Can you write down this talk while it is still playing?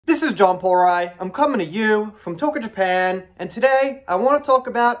John Porai. I'm coming to you from Tokyo, Japan, and today I want to talk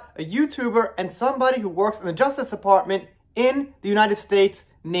about a YouTuber and somebody who works in the Justice Department in the United States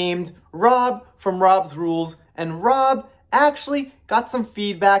named Rob from Rob's Rules. And Rob actually got some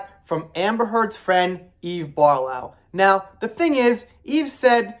feedback from Amber Heard's friend, Eve Barlow. Now, the thing is, Eve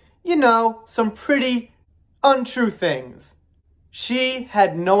said, some pretty untrue things. She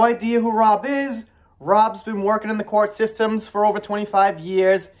had no idea who Rob is. Rob's been working in the court systems for over 25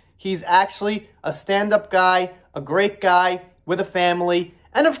 years. He's actually a stand-up guy, a great guy with a family.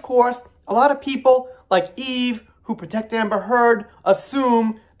 And of course, a lot of people like Eve who protect Amber Heard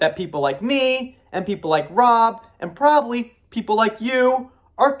assume that people like me and people like Rob and probably people like you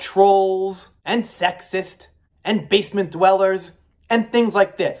are trolls and sexist and basement dwellers and things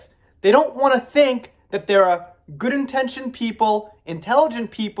like this. They don't want to think that there are good-intentioned people, intelligent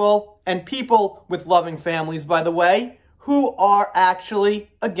people, and people with loving families, by the way, who are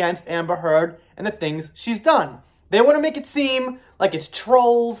actually against Amber Heard and the things she's done. They want to make it seem like it's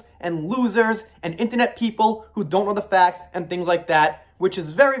trolls and losers and internet people who don't know the facts and things like that, which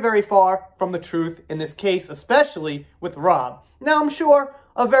is very, very far from the truth in this case, especially with Rob. Now, I'm sure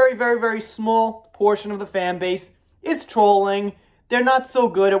a very, very, very small portion of the fan base is trolling. They're not so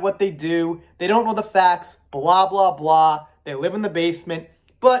good at what they do. They don't know the facts, blah, blah, blah. They live in the basement.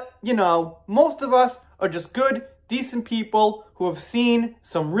 But, most of us are just good, decent people who have seen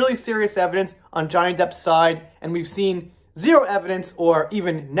some really serious evidence on Johnny Depp's side, and we've seen zero evidence or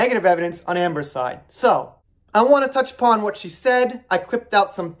even negative evidence on Amber's side. So, I want to touch upon what she said. I clipped out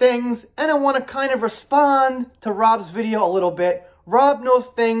some things, and I want to kind of respond to Rob's video a little bit. Rob knows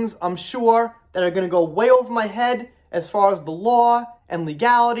things, I'm sure, that are going to go way over my head as far as the law and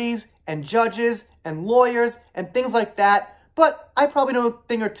legalities and judges and lawyers and things like that. But I probably know a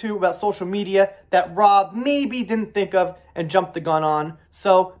thing or two about social media that Rob maybe didn't think of and jumped the gun on.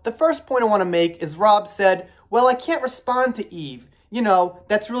 So the first point I want to make is Rob said, well, I can't respond to Eve.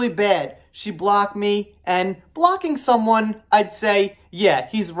 That's really bad. She blocked me, and blocking someone, I'd say, yeah,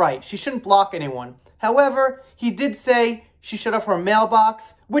 he's right. She shouldn't block anyone. However, he did say she shut off her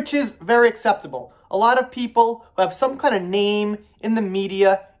mailbox, which is very acceptable. A lot of people who have some kind of name in the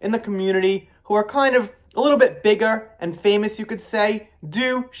media, in the community, who are kind of a little bit bigger and famous, you could say,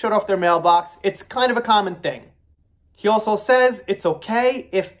 do shut off their mailbox. It's kind of a common thing. He also says it's okay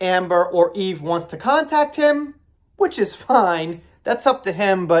if Amber or Eve wants to contact him, which is fine. That's up to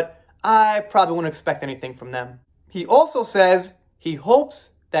him, but I probably wouldn't expect anything from them. He also says he hopes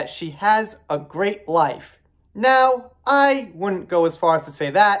that she has a great life. Now, I wouldn't go as far as to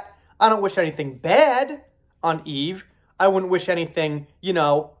say that. I don't wish anything bad on Eve. I wouldn't wish anything,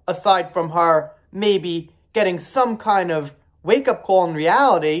 aside from her maybe getting some kind of wake-up call in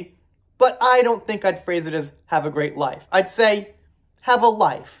reality, but I don't think I'd phrase it as have a great life. I'd say have a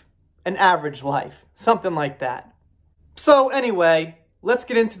life, an average life, something like that. So anyway, let's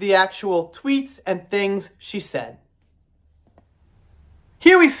get into the actual tweets and things she said.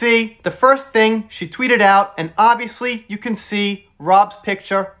 Here we see the first thing she tweeted out, and obviously you can see Rob's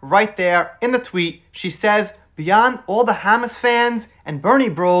picture right there in the tweet. She says, beyond all the Hamas fans and Bernie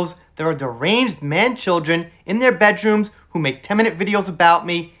bros, there are deranged man-children in their bedrooms who make 10-minute videos about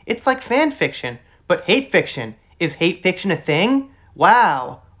me. It's like fan fiction, but hate fiction. Is hate fiction a thing?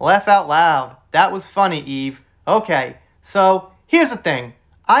 Wow, laugh out loud. That was funny, Eve. Okay, so here's the thing.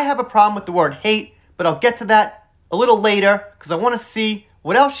 I have a problem with the word hate, but I'll get to that a little later because I want to see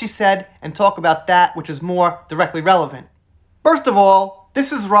what else she said and talk about that which is more directly relevant. First of all,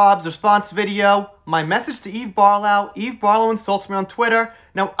 this is Rob's response video. My message to Eve Barlow. Eve Barlow insults me on Twitter.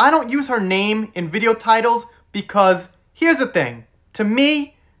 Now, I don't use her name in video titles because here's the thing. To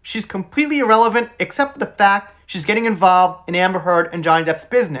me, she's completely irrelevant except for the fact she's getting involved in Amber Heard and Johnny Depp's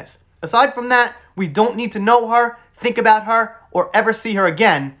business. Aside from that, we don't need to know her, think about her, or ever see her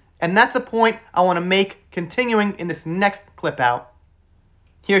again. And that's a point I want to make continuing in this next clip out.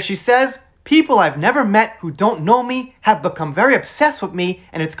 Here she says, people I've never met who don't know me have become very obsessed with me,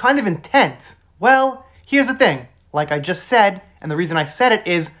 and it's kind of intense. Well, here's the thing. Like I just said, and the reason I said it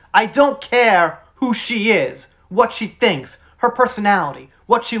is, I don't care who she is, what she thinks, her personality,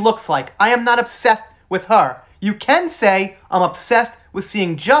 what she looks like. I am not obsessed with her. You can say I'm obsessed with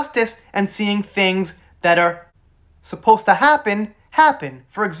seeing justice and seeing things that are supposed to happen.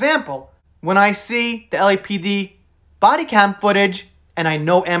 For example, when I see the LAPD body cam footage, and I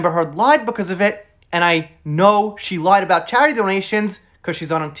know Amber Heard lied because of it, and I know she lied about charity donations because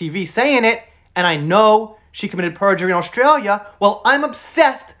she's on TV saying it, and I know she committed perjury in Australia, well, I'm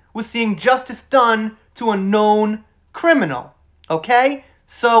obsessed with seeing justice done to a known criminal, okay?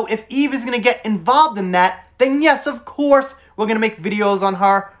 So if Eve is going to get involved in that, then yes, of course, we're going to make videos on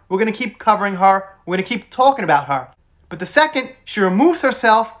her. we're going to keep covering her, we're going to keep talking about her. But the second she removes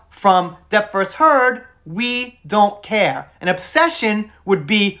herself from Depth First Heard, we don't care. An obsession would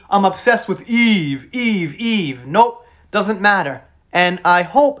be, I'm obsessed with Eve, Eve, Eve. Nope, doesn't matter. And I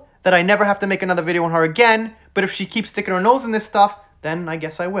hope that I never have to make another video on her again, but if she keeps sticking her nose in this stuff, then I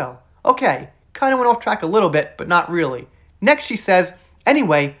guess I will. Okay, kind of went off track a little bit, but not really. Next she says,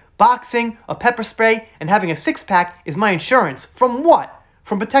 anyway, boxing, a pepper spray, and having a six-pack is my insurance. From what?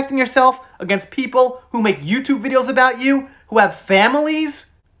 From protecting yourself against people who make YouTube videos about you, who have families,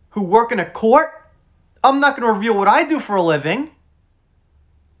 who work in a court? I'm not going to reveal what I do for a living.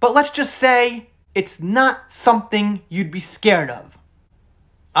 But let's just say it's not something you'd be scared of.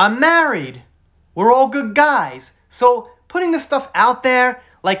 I'm married. We're all good guys. So putting this stuff out there,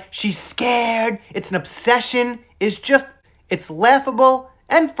 like she's scared, it's an obsession, is just, it's laughable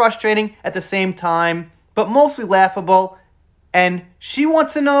and frustrating at the same time, but mostly laughable. And she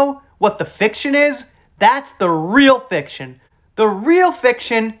wants to know what the fiction is. That's the real fiction. The real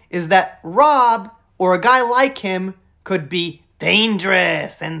fiction is that Rob, or a guy like him, could be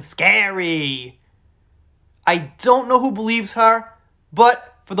dangerous and scary. I don't know who believes her,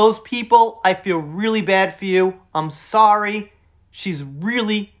 but for those people, I feel really bad for you. I'm sorry. She's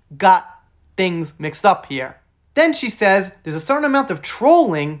really got things mixed up here. Then she says there's a certain amount of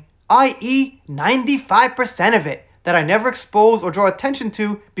trolling, i.e. 95% of it, that I never expose or draw attention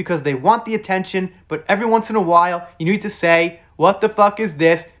to because they want the attention, but every once in a while you need to say, what the fuck is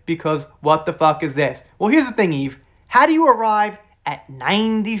this? Because what the fuck is this? Well, here's the thing, Eve. How do you arrive at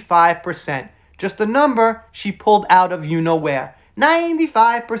 95%? Just a number she pulled out of you-know-where.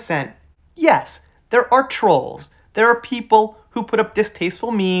 95%. Yes, there are trolls. There are people who put up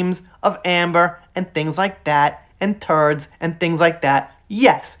distasteful memes of Amber and things like that, and turds and things like that.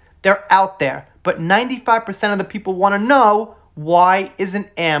 Yes, they're out there. But 95% of the people want to know, why isn't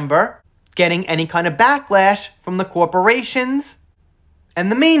Amber getting any kind of backlash from the corporations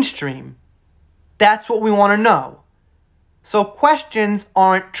and the mainstream? That's what we want to know. So questions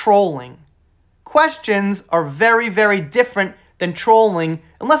aren't trolling. Questions are very, very different than trolling,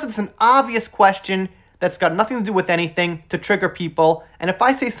 unless it's an obvious question that's got nothing to do with anything to trigger people. And if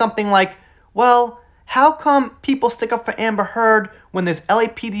I say something like, well, how come people stick up for Amber Heard when there's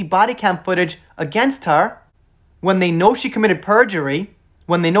LAPD body cam footage against her, when they know she committed perjury,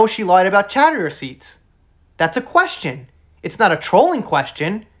 when they know she lied about charity receipts? That's a question. It's not a trolling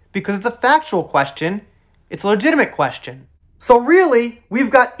question because it's a factual question. It's a legitimate question. So really,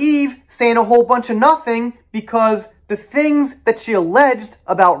 we've got Eve saying a whole bunch of nothing because the things that she alleged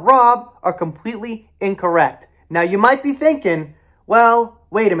about Rob are completely incorrect. Now you might be thinking, well,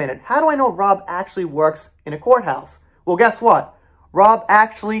 wait a minute, how do I know Rob actually works in a courthouse? Well, guess what? Rob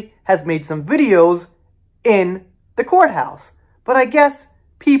actually has made some videos in the courthouse. But I guess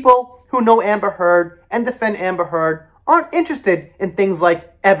people who know Amber Heard and defend Amber Heard aren't interested in things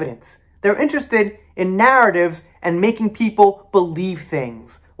like evidence. They're interested in narratives and making people believe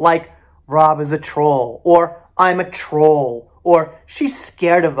things like Rob is a troll, or I'm a troll, or she's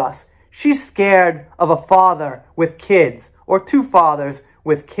scared of us. She's scared of a father with kids, or two fathers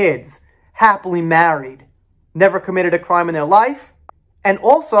with kids, happily married, never committed a crime in their life. And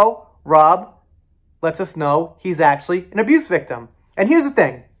also, Rob lets us know he's actually an abuse victim. And here's the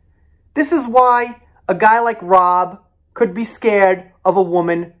thing. This is why a guy like Rob could be scared of a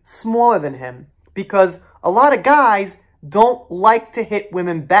woman smaller than him. Because a lot of guys don't like to hit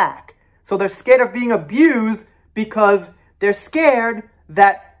women back. So they're scared of being abused because they're scared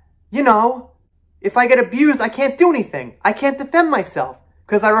that, you know, if I get abused, I can't do anything. I can't defend myself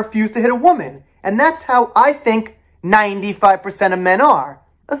because I refuse to hit a woman. And that's how I think 95% of men are,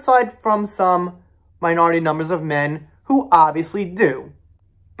 aside from some minority numbers of men who obviously do.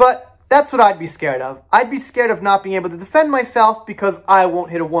 But that's what I'd be scared of. I'd be scared of not being able to defend myself because I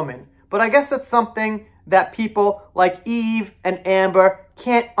won't hit a woman. But I guess that's something that people like Eve and Amber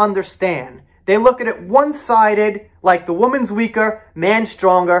can't understand. They look at it one-sided, like the woman's weaker, man's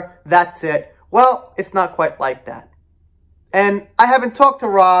stronger, that's it. Well, it's not quite like that. And I haven't talked to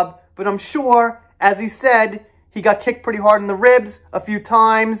Rob, but I'm sure, as he said, he got kicked pretty hard in the ribs a few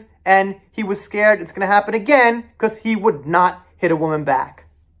times, and he was scared it's going to happen again because he would not hit a woman back.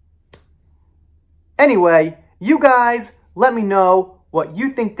 Anyway, you guys let me know what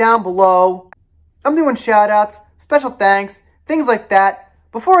you think down below. I'm doing shout-outs, special thanks, things like that.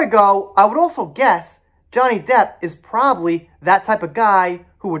 Before I go, I would also guess Johnny Depp is probably that type of guy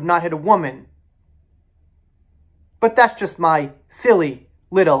who would not hit a woman. But that's just my silly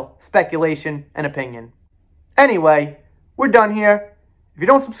little speculation and opinion. Anyway, we're done here. If you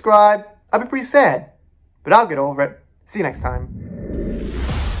don't subscribe, I'll be pretty sad. But I'll get over it. See you next time.